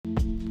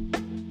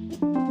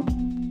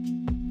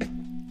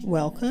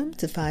Welcome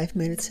to 5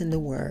 Minutes in the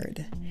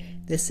Word.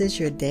 This is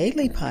your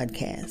daily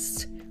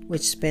podcast,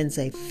 which spends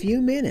a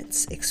few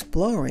minutes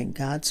exploring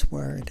God's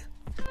Word.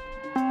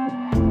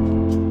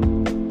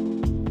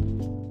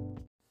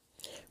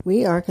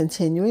 We are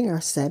continuing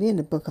our study in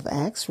the book of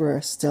Acts. We're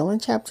still in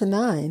chapter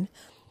 9,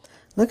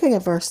 looking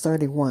at verse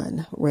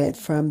 31, read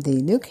from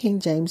the New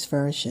King James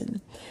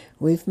Version.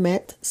 We've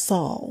met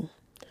Saul,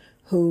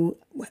 who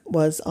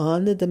was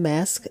on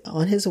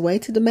his way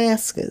to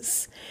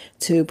Damascus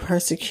to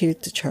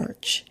persecute the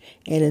church.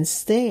 And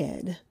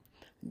instead,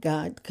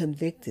 God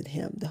convicted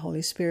him. The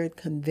Holy Spirit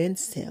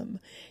convinced him,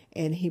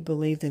 and he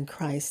believed in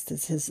Christ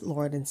as his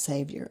Lord and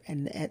Savior.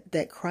 And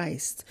that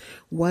Christ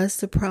was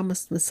the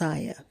promised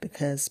Messiah,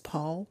 because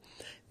Paul,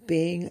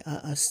 being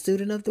a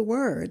student of the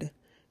Word,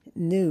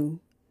 knew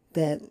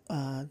that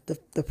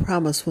the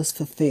promise was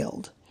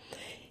fulfilled.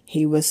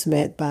 He was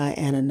met by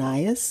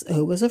Ananias,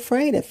 who was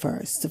afraid at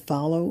first to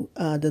follow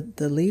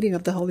the leading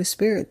of the Holy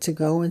Spirit to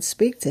go and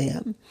speak to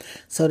him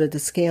so that the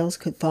scales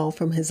could fall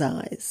from his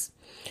eyes.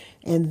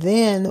 And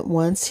then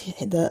once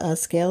the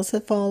scales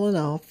had fallen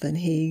off and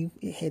he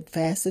had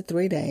fasted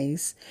 3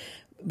 days,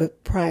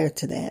 but prior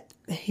to that,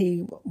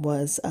 he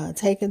was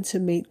taken to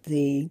meet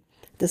the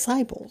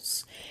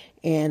disciples.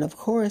 And of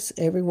course,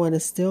 everyone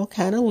is still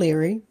kind of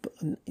leery,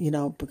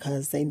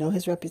 because they know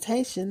his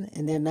reputation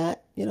and they're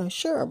not,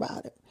 sure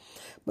about it.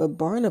 But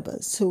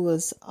Barnabas, who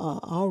was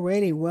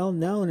already well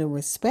known and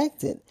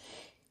respected,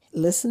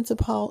 listened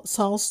to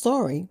Saul's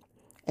story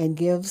and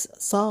gives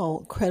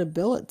Saul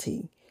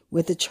credibility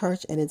with the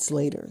church and its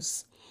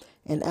leaders.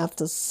 And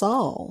after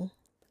Saul,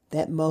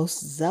 that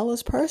most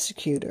zealous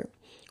persecutor,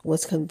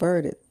 was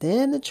converted,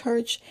 then the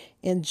church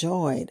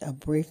enjoyed a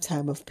brief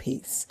time of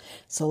peace.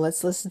 So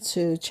let's listen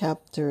to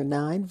chapter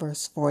 9,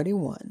 verse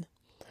 31,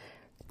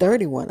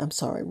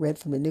 read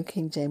from the New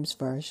King James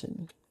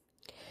Version.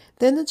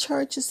 Then the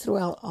churches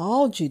throughout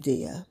all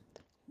Judea,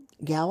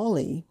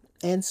 Galilee,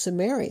 and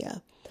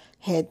Samaria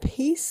had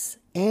peace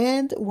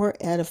and were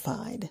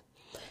edified,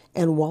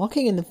 and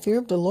walking in the fear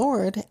of the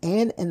Lord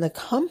and in the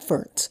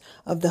comfort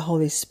of the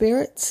Holy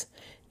Spirit,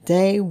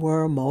 they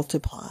were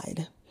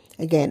multiplied.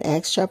 Again,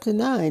 Acts chapter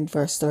 9,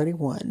 verse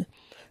 31,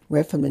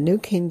 read from the New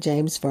King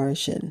James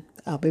Version.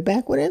 I'll be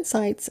back with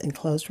insights and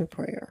close with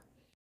prayer.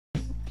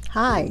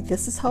 Hi,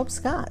 this is Hope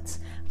Scott.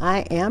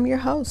 I am your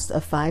host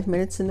of 5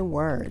 Minutes in the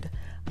Word,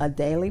 a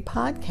daily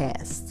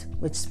podcast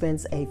which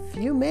spends a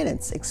few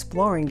minutes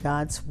exploring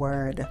God's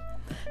Word.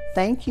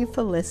 Thank you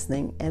for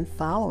listening and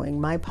following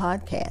my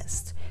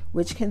podcast,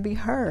 which can be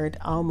heard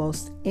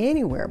almost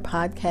anywhere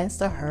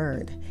podcasts are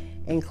heard,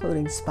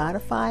 including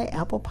Spotify,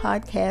 Apple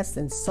Podcasts,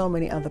 and so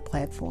many other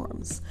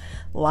platforms.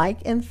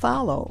 Like and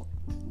follow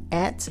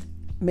at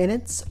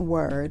Minutes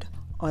Word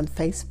on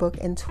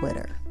Facebook and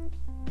Twitter.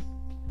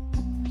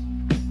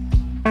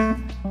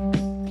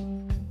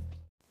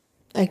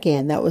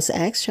 Again, that was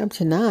Acts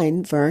chapter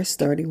 9, verse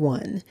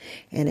 31,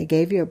 and I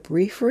gave you a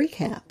brief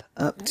recap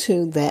up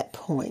to that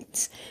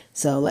point.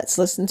 So let's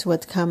listen to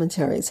what the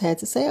commentaries had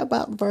to say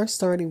about verse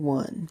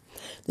 31.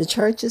 The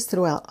churches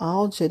throughout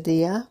all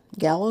Judea,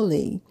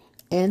 Galilee,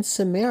 and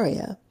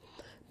Samaria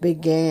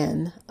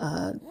began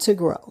to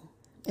grow.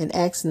 And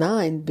Acts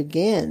 9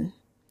 began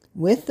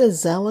with the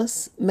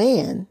zealous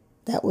man,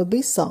 that would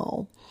be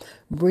Saul,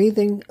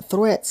 breathing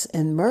threats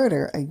and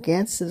murder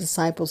against the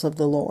disciples of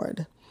the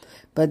Lord.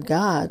 But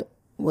God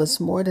was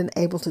more than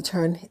able to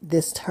turn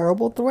this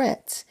terrible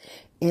threat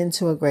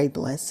into a great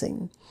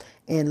blessing.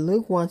 And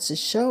Luke wants to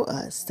show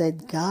us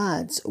that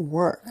God's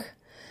work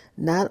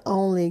not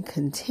only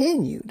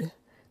continued,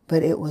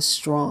 but it was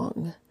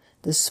strong,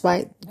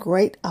 despite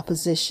great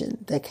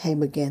opposition that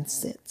came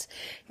against it.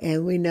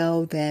 And we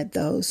know that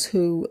those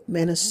who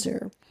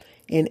minister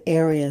in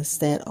areas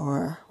that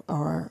are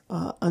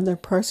under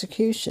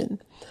persecution,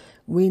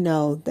 we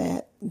know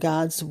that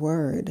God's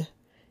word,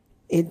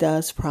 it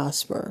does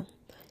prosper.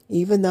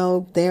 Even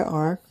though there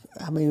are,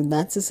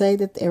 not to say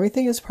that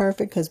everything is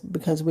perfect,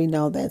 because we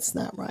know that's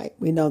not right.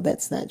 We know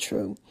that's not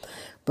true.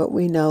 But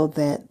we know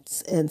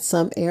that in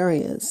some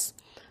areas,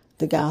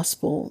 the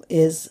gospel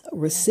is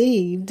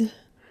received,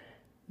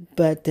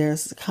 but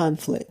there's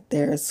conflict.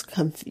 There's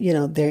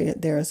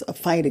a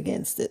fight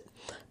against it,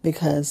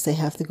 because they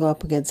have to go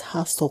up against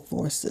hostile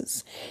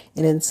forces.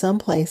 And in some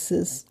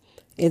places,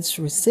 it's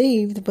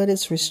received, but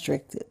it's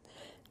restricted.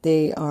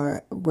 They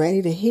are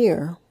ready to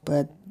hear,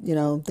 but,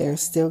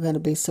 there's still going to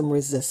be some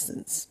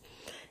resistance.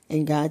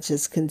 And God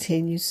just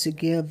continues to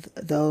give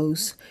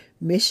those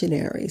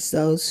missionaries,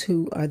 those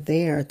who are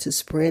there to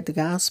spread the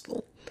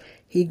gospel,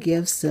 He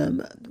gives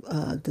them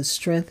the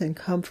strength and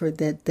comfort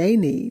that they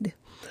need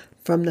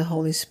from the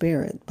Holy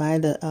Spirit, by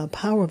the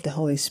power of the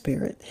Holy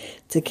Spirit,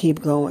 to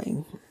keep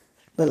going.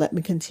 But let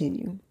me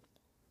continue.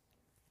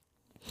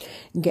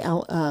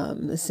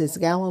 This is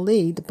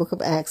Galilee. The book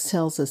of Acts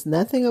tells us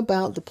nothing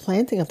about the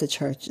planting of the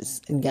churches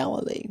in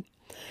Galilee.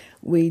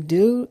 We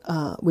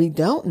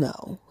don't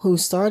know who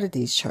started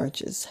these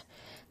churches,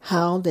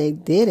 how they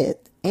did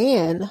it,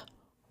 and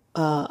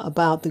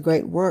about the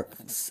great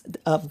works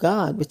of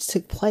God which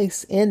took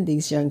place in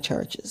these young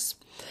churches.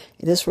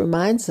 This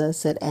reminds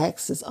us that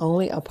Acts is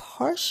only a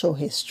partial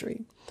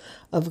history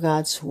of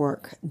God's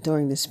work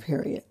during this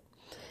period.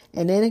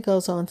 And then it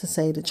goes on to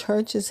say the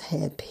churches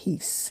had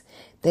peace.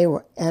 They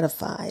were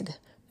edified.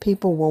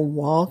 People were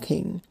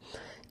walking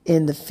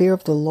in the fear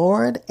of the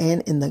Lord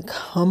and in the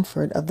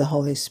comfort of the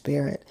Holy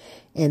Spirit.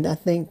 And I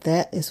think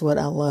that is what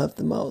I love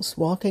the most,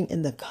 walking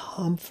in the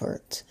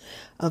comfort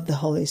of the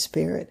Holy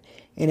Spirit.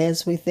 And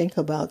as we think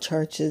about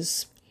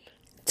churches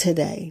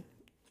today,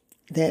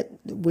 that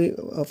we,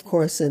 of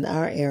course, in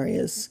our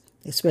areas,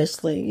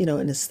 especially,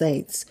 in the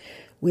States,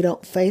 we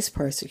don't face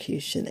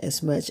persecution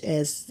as much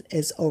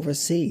as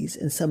overseas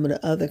in some of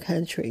the other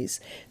countries,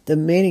 the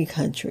many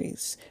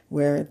countries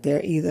where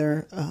they're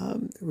either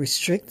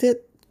restricted,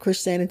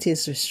 Christianity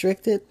is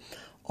restricted,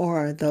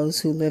 or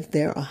those who live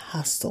there are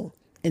hostile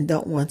and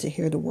don't want to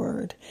hear the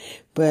word.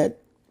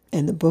 But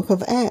in the book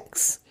of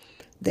Acts,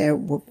 there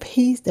was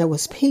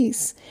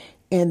peace,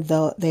 and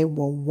though they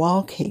were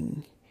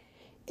walking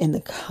in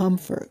the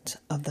comfort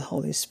of the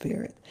Holy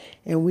Spirit.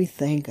 And we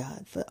thank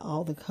God for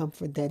all the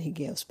comfort that he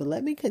gives. But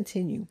let me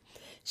continue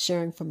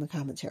sharing from the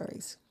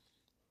commentaries.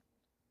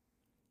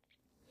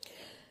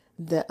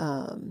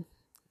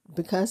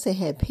 Because they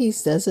had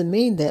peace doesn't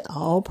mean that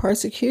all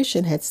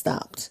persecution had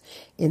stopped.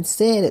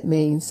 Instead, it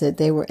means that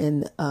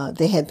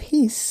they had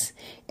peace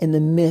in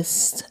the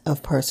midst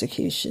of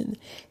persecution.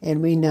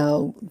 And we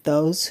know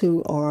those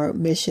who are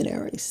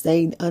missionaries,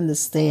 they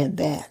understand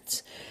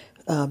that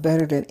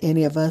better than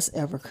any of us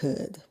ever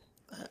could.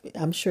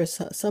 I'm sure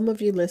some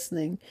of you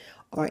listening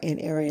are in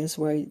areas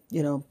where,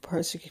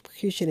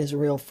 persecution is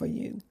real for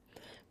you,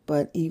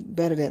 but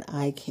better than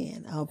I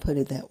can. I'll put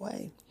it that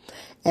way.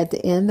 At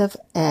the end of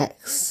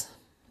Acts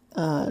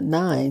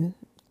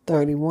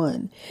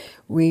 9:31,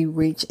 we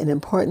reach an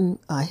important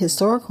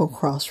historical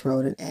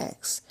crossroad in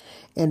Acts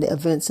and the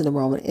events in the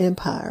Roman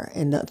Empire.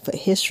 And for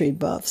history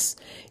buffs,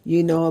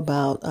 you know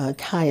about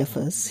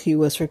Caiaphas. He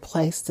was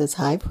replaced as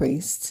high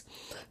priest,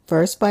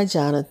 first by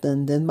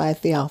Jonathan, then by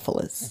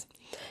Theophilus.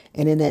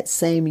 And in that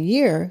same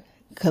year,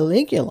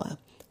 Caligula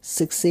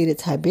succeeded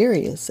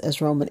Tiberius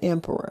as Roman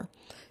emperor.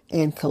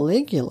 And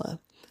Caligula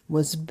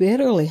was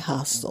bitterly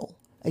hostile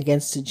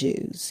against the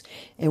Jews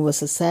and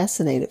was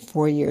assassinated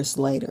 4 years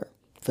later.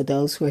 For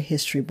those who are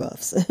history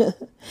buffs,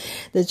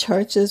 the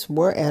churches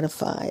were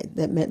edified.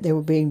 That meant they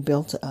were being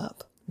built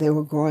up. They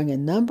were growing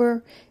in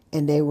number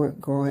and they were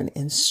growing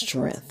in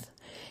strength.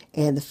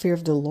 And the fear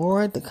of the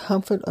Lord, the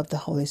comfort of the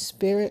Holy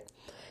Spirit,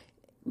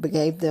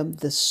 gave them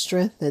the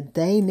strength that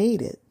they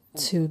needed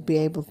to be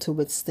able to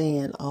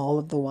withstand all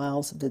of the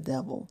wiles of the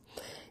devil.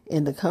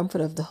 In the comfort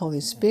of the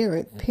Holy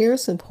Spirit,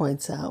 Pearson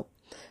points out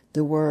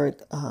the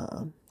word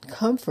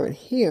comfort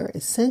here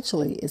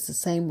essentially is the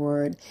same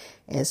word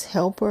as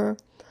helper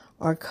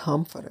or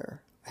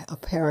comforter, a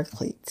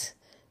paraclete.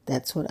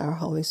 That's what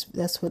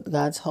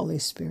God's Holy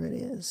Spirit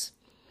is.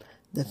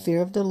 The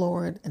fear of the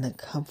Lord and the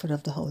comfort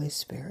of the Holy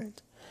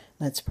Spirit.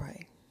 Let's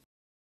pray.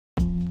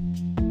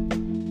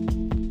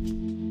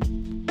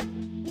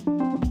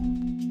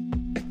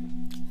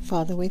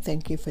 Father, we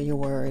thank you for your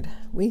word.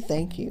 We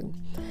thank you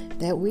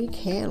that we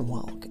can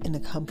walk in the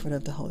comfort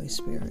of the Holy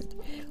Spirit.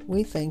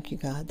 We thank you,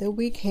 God, that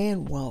we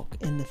can walk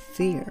in the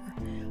fear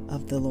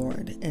of the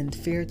Lord. And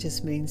fear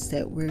just means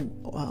that we're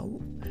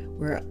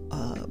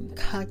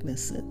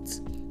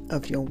cognizant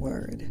of your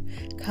word,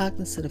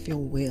 cognizant of your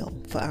will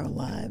for our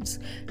lives,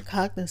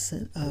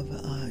 cognizant of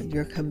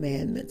your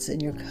commandments and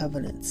your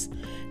covenants,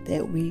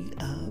 that we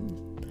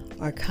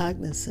are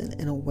cognizant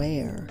and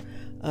aware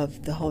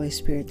of the Holy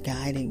Spirit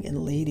guiding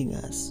and leading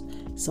us.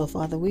 So,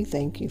 Father, we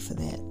thank you for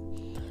that.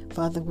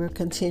 Father, we're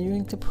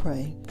continuing to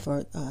pray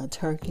for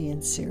Turkey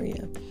and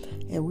Syria.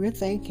 And we're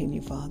thanking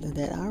you, Father,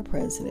 that our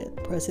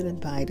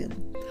President Biden,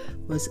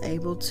 was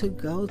able to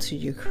go to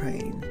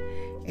Ukraine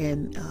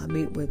and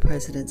meet with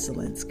President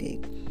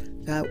Zelensky.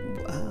 God,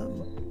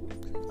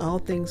 all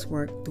things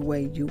work the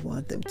way you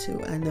want them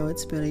to. I know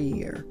it's been a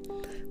year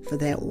for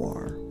that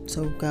war.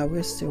 So, God,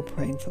 we're still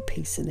praying for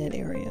peace in that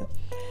area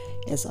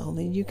as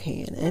only you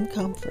can, and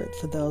comfort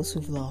for those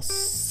who've lost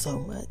so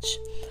much.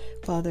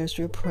 Father, as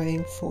we're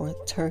praying for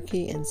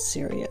Turkey and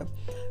Syria,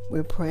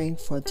 we're praying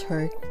for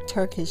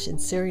Turkish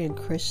and Syrian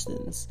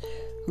Christians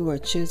who are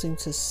choosing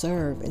to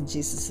serve in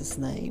Jesus'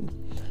 name.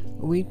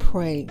 We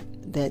pray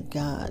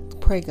God,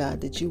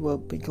 that you will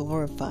be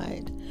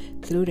glorified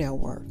through their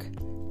work,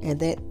 and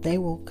that they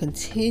will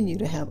continue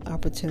to have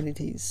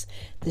opportunities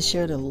to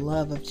share the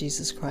love of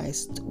Jesus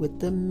Christ with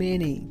the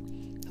many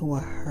who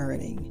are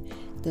hurting,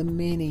 the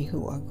many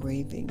who are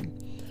grieving.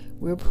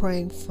 We're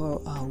praying for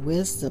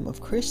wisdom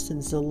of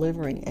Christians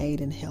delivering aid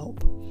and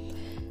help.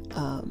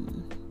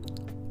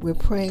 We're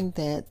praying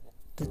that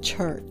the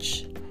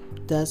church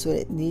does what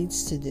it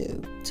needs to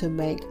do to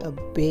make a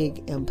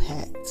big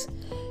impact,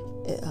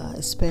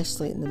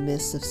 especially in the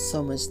midst of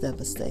so much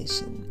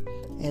devastation.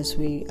 As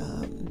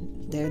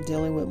they're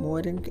dealing with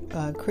more than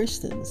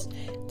Christians,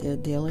 they're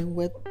dealing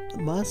with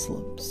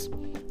Muslims.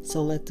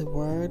 So let the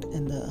word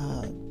and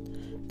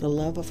the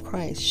love of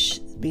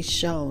Christ be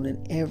shown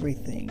in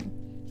everything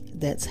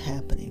that's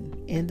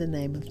happening in the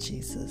name of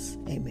Jesus.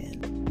 Amen.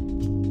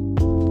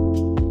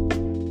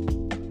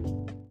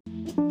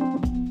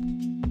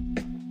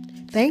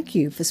 Thank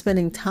you for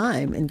spending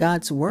time in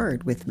God's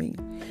Word with me.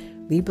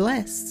 Be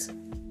blessed.